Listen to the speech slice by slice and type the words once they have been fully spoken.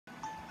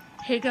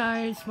Hey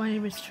guys, my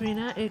name is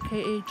Trina,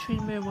 aka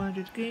Trina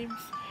 100 Games,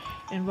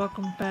 and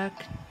welcome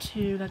back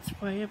to Let's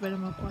Play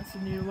Venom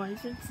Crossing New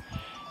Horizons.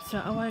 So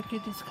I want to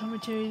get this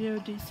commentary video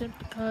decent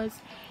because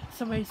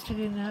somebody's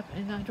taking a nap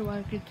and I don't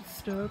want to get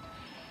disturbed.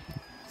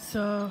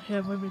 So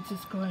yeah, let me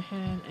just go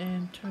ahead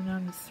and turn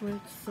on the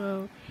switch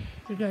so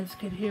you guys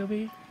can hear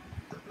me.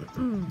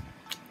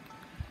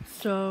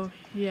 So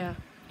yeah.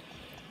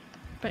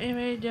 But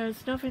anyway,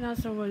 there's nothing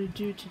else I want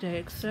to do today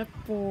except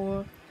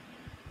for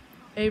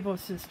Able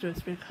Sisters,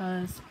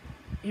 because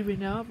even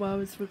now while I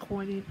was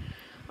recording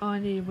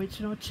on the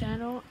original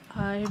channel,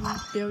 I'm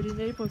building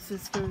Able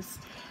Sisters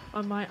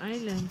on my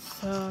island,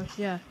 so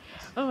yeah.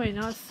 Oh, and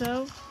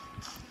also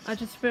I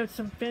just built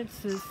some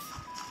fences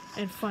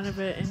in front of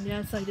it, and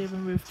yes, I did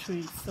remove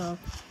trees, so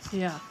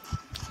yeah.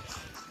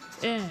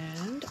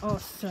 And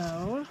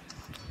also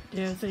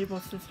there's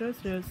Able Sisters,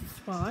 there's a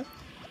spot.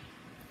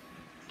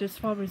 This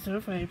spot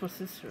reserved for Able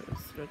Sisters,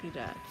 look at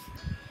that.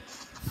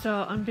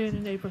 So I'm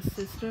building Able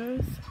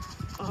Sisters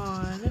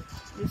on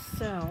the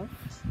south.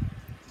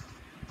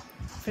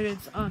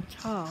 It's on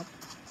top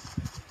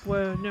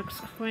where Nook's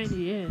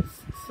Cranny is.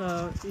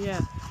 So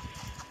yeah.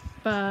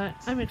 But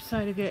I'm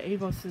excited to get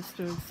Able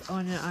Sisters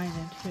on an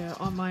island here,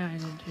 on my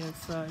island here.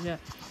 So yeah.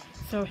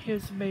 So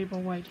here's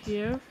Mabel right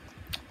here.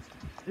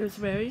 There's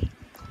Mary.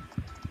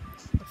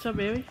 What's up,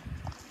 Mary?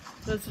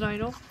 There's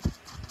Lionel.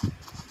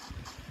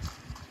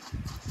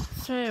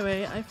 So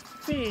anyway, I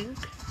think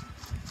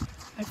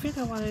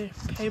I want to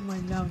pay my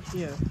loan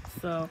here,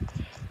 so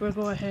we'll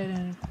go ahead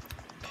and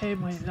pay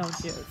my loan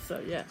here, so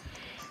yeah.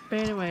 But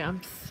anyway,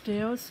 I'm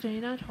still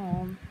staying at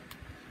home,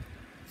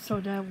 so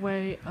that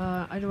way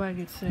I don't want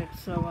to get sick,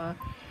 so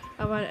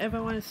I want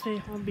everyone to stay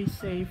home, be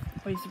safe,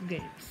 play some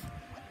games.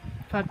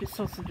 Probably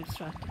social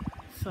distracting,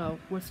 so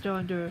we're still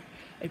under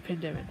a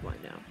pandemic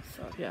right now,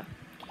 so yeah.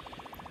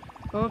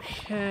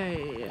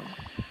 Okay,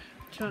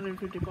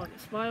 250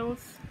 bonus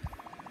miles.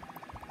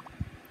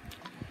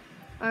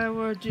 I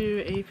will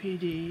do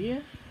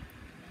APD.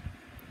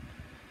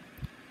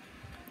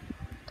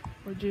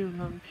 We'll do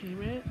loan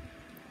payment.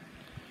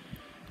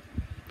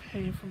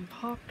 Pay from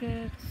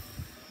pockets.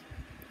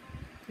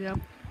 Yep.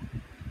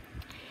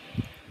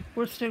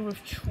 We'll stay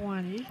with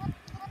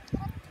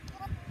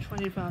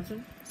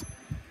 20,000.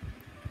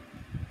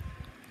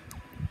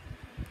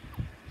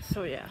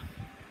 So yeah.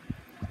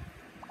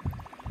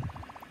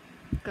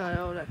 Got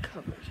all that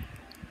covered.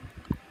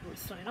 We'll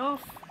sign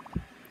off.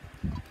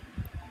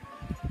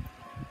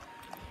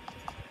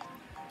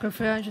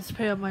 Prefer I just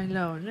pay up my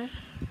loan.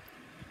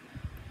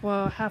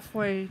 Well,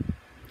 halfway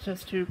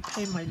just to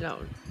pay my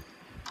loan,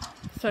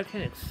 so I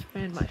can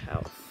expand my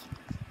house.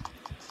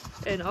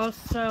 And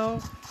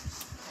also,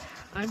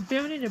 I'm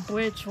building a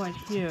bridge right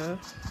here,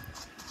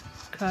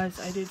 because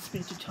I did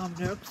speak to Tom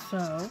Nook,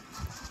 so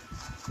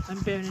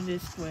I'm building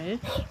this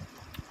bridge.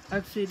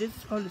 Actually, this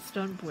is called a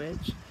stone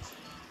bridge,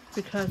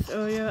 because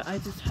earlier I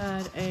just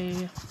had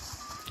a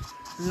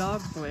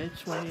log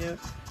bridge right here.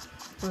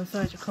 Well,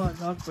 sorry to call it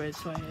log bridge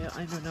right here.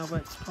 I don't know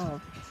what it's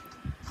called.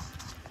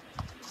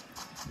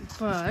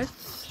 But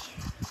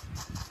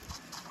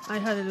I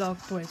had a log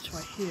bridge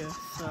right here,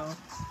 so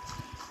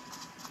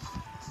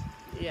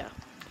yeah.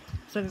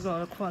 So I can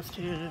go across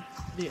to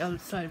the other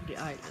side of the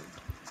island.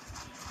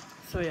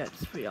 So yeah,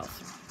 it's pretty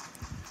awesome.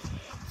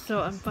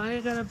 So I'm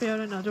finally gonna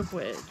build another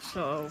bridge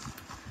so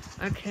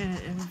I can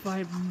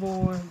invite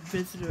more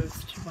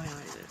visitors to my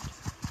island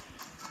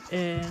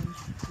and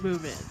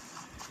move in.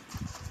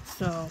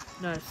 So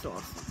that's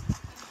awesome.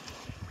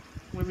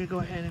 Let me go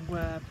ahead and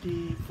grab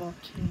the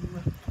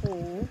vaulting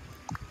pole.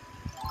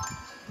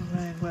 I'm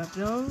going to grab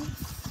those.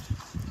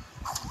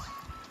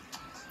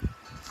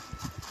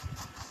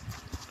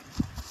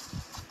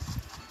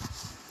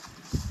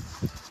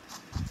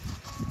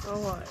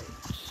 Alright.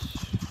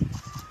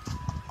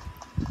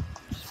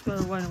 Just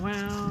gonna run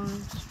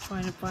around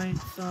trying to find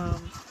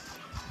some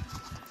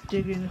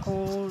digging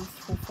holes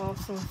for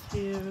fossils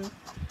here.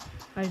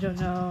 I don't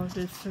know,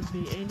 there should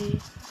be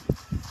any.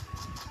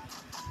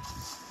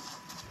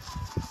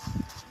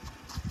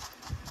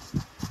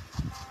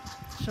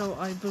 So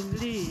I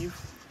believe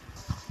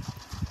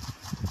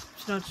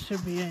it's not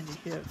should be any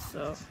here,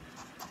 so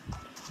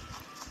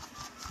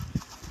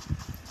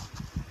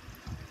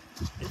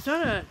is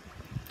that a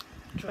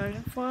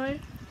dragonfly?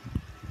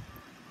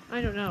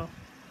 I don't know.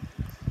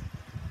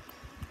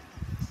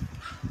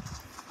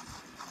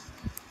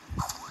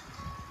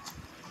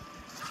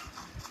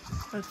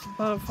 That's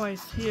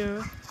butterflies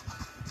here.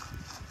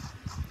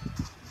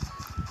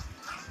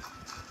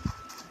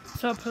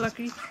 What's up,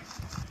 Lucky?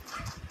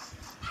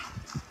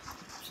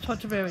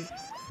 Torchberry.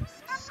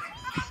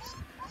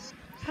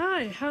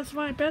 Hi, how's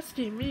my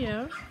bestie,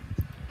 Mia?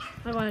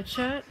 I wanna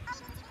chat?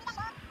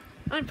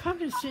 I'm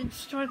practicing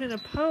striking a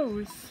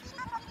pose.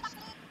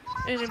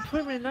 An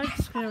improvement life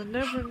skill,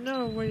 never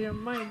know where you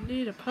might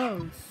need a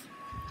pose.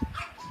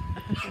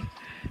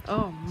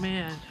 Oh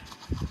man.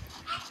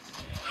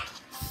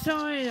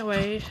 So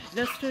anyway,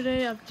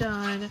 yesterday I've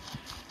done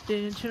the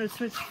Nintendo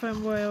Switch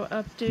firmware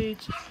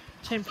update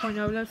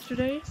 10.0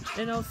 yesterday,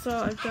 and also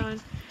I've done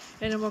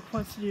Animal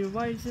Crossing New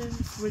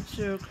Horizons, which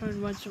are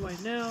current watching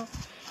right now,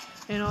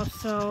 and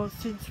also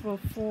Saints Row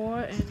 4,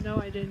 and no,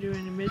 I didn't do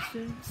any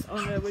missions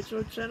on the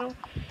original channel,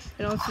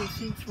 and also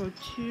Saints Row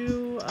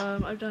 2,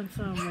 I've done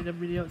some of the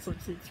videos on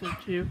Saints Row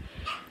 2,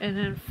 and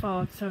then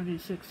Fallout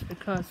 76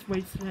 because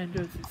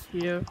Wastelanders is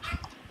here.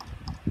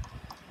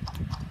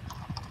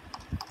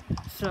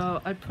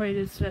 So I played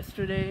this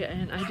yesterday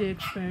and I did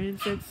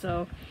experience it,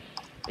 so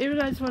if you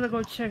guys want to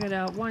go check it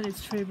out, one is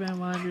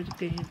Treatment100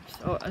 Games,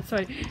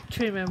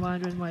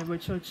 Treatment100, my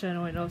virtual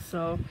channel, and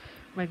also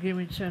my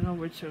gaming channel,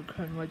 which are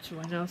current watching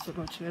right now, so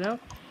go check it out.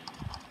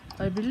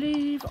 I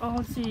believe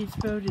Ozzy is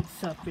building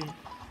something.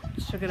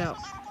 Check it out.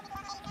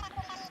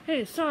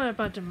 Hey, sorry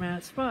about the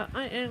mess, but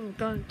I ain't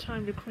got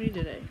time to clean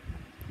today.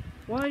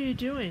 What are you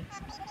doing?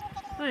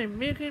 I'm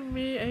making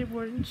me a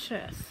wooden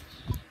chest.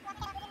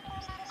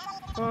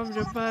 From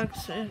the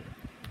box and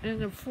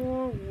the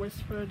floor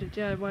whispered the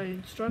DIY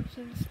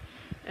instructions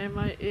in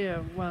my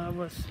ear while I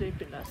was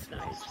sleeping last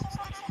night.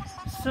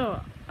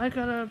 So, I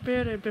gotta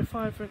build it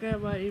before I forget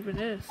what it even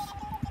is.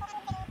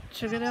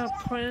 Check it out,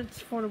 plans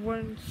for the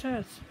wooden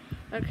chest.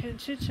 I can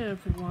teach it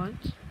if you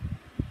want.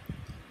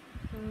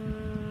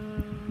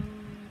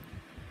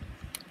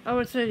 I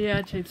would say yeah,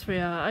 it takes me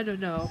out. I don't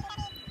know.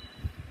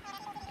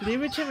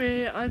 Leave it to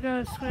me. I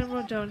gotta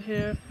scramble down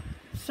here.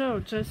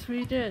 So, just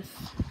read this.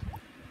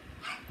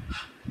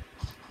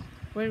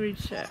 Let me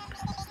check.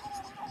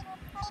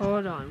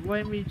 Hold on,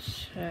 let me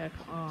check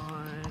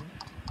on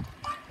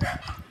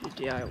the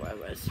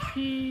DIY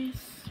recipes.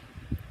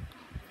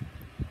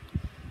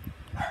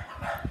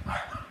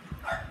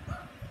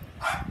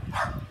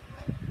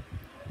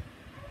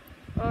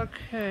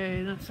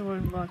 Okay, that's the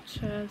one about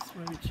chest.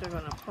 Let me check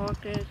on the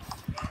pockets.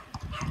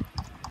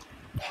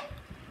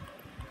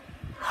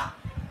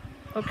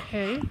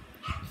 Okay,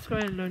 let's go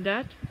ahead and learn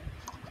that.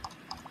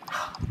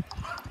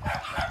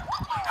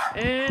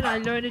 And I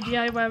learned a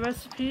DIY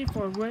recipe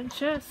for a wooden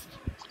chest.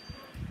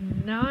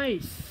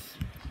 Nice.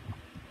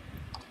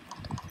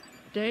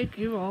 Thank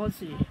you,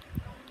 Ozzy.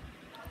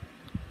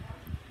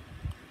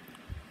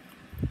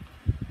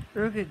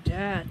 Look at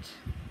that.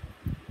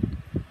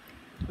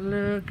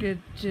 Look at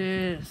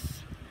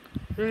this.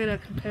 Look at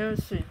that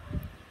comparison.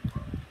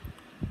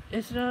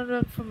 Doesn't that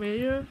look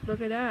familiar? Look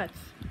at that.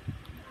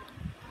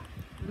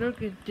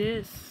 Look at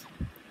this.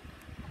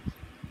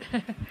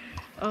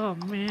 Oh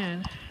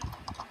man.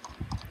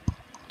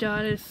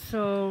 That is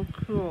so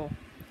cool.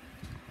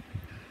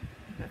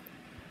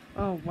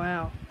 Oh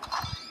wow.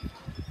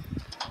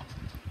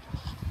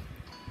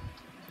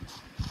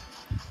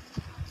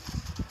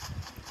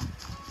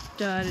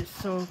 That is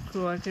so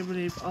cool. I can't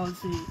believe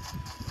Ozzy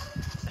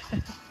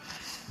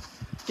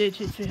did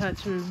teach me how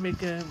to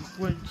make a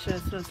wooden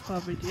chest. That's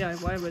probably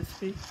DIY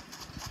recipe.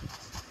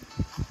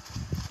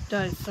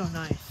 That is so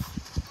nice.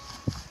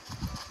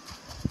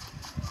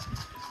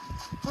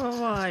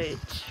 Alright.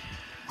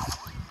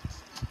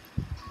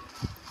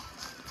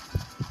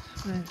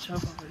 Then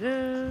jump over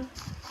there.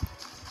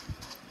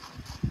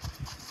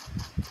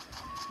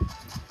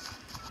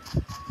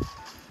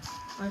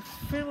 I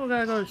think we're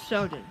gonna go to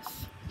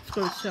Sheldon's. Let's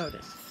go to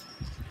Sheldon's.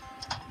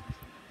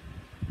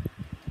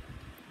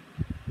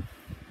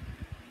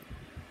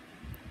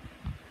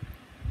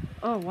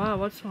 Oh wow,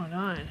 what's going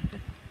on?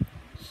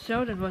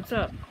 Sheldon, what's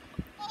up?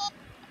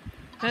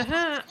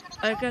 Haha,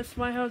 I guess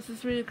my house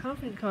is really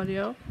comfy,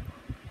 Claudio.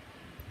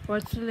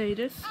 What's the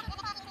latest?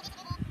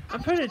 I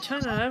put a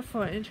ton of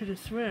effort into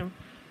this room.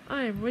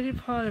 I am really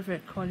proud of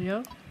it,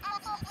 Claudio.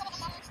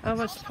 I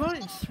was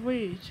pouring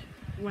sweet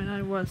when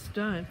I was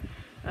done.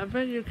 I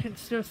bet you can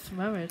still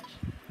smell it.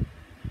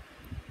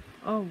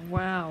 Oh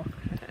wow.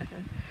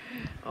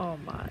 Oh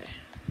my.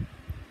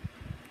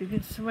 You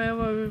can smell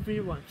whatever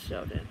you want,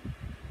 Sheldon.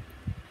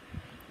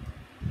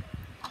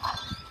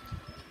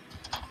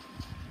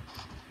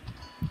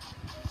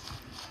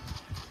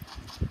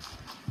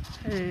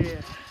 Hey,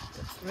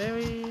 that's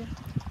Mary.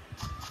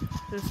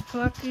 There's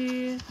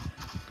Plucky.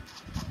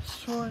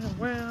 Strolling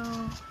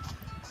around.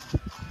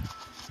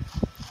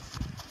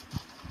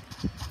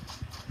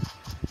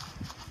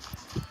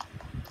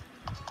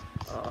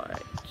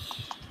 Alright.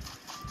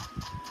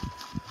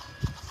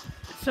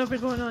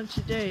 Something going on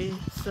today,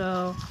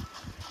 so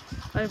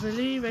I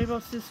believe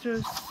Able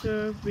Sisters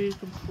should be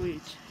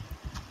complete.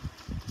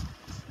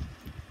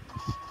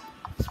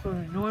 Let's go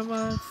to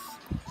Norma's.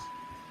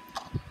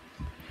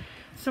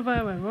 So by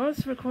the way, when I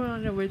was recording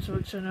on the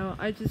original channel,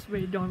 I just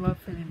made Norma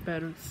feeling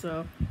better,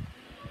 so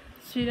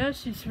see that?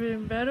 She's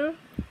feeling better.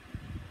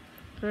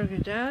 Look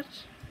at that.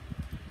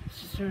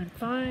 She's doing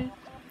fine.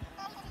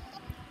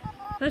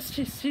 Nice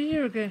to see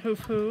you again,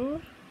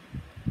 Hoo-Hoo.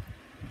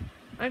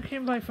 I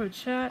came by for a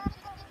chat.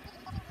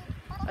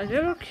 A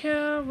little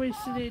kid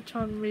recently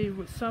told me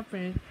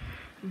something,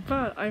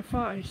 but I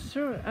thought I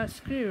should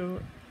ask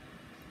you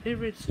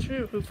if it's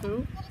true,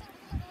 Hoo-Hoo.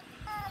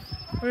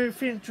 Were you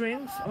thinking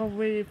drinks or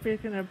were you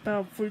thinking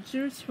about fruit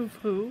juice,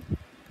 Hoo-Hoo?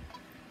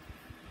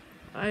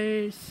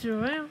 I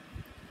sure am.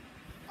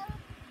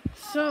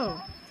 So,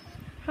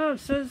 how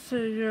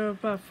sensitive you're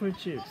about fruit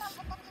juice?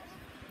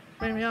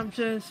 Maybe I'm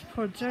just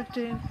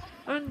projecting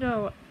I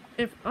know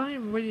if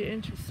I'm really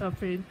into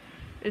something,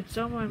 it's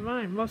on my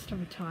mind most of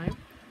the time.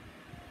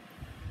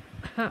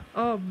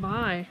 Oh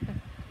my.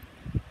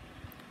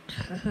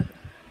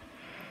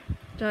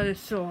 That is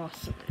so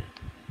awesome.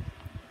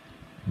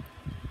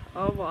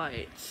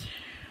 Alright.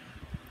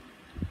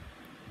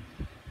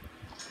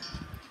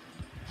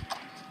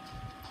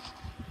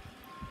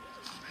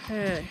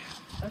 Hey,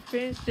 I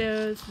think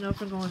there's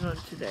nothing going on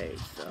today,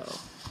 so...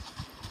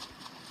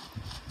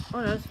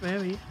 Oh, that's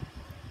Mary.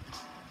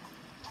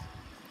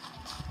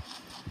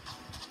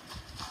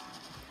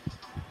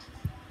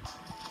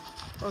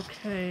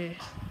 Okay.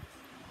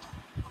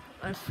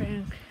 I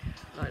think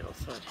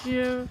Lionel's not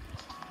here.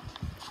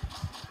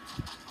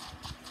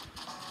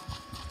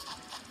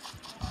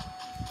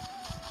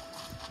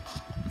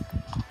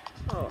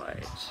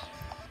 Alright.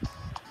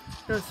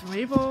 There's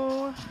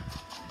Mabel.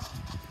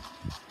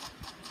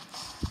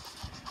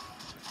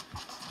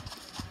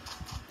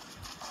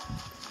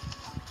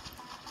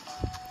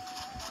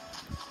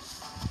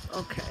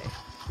 Okay.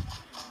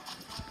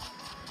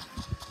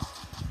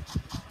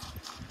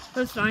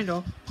 There's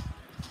Lionel.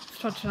 Let's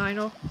talk to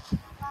Lionel.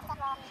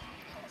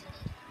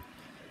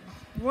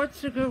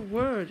 What's a good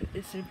word?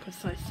 Is it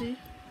precisely?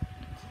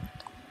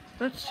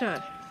 Let's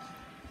chat.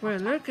 Well,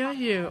 look at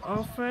you,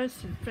 all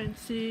fresh and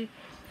fancy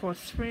for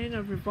spring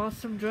of your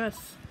blossom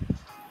dress.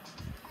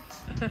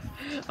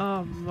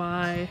 Oh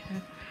my.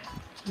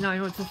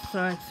 Lionel just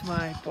likes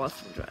my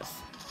blossom dress.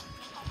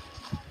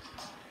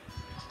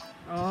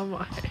 Oh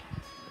my.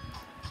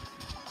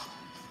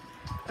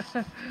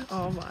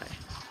 Oh my.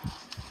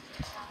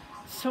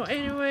 So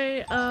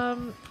anyway,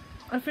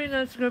 I think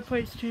that's a good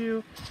place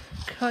to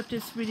cut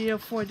this video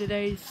for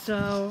today.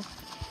 So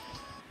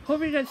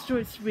hope you guys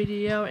enjoyed this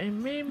video,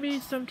 and maybe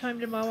sometime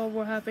tomorrow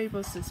we'll have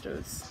Able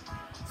Sisters.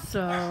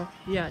 So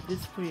yeah, this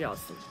is pretty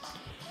awesome.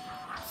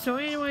 So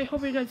anyway,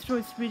 hope you guys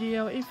enjoyed this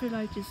video. If you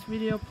like this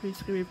video,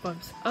 please give it a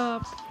thumbs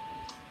up.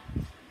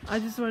 I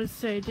just want to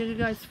say thank you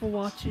guys for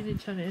watching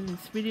until the end of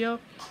this video,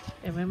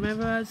 and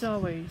remember, as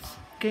always,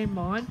 game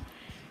on,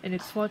 and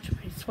it's watch,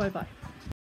 peace, bye bye.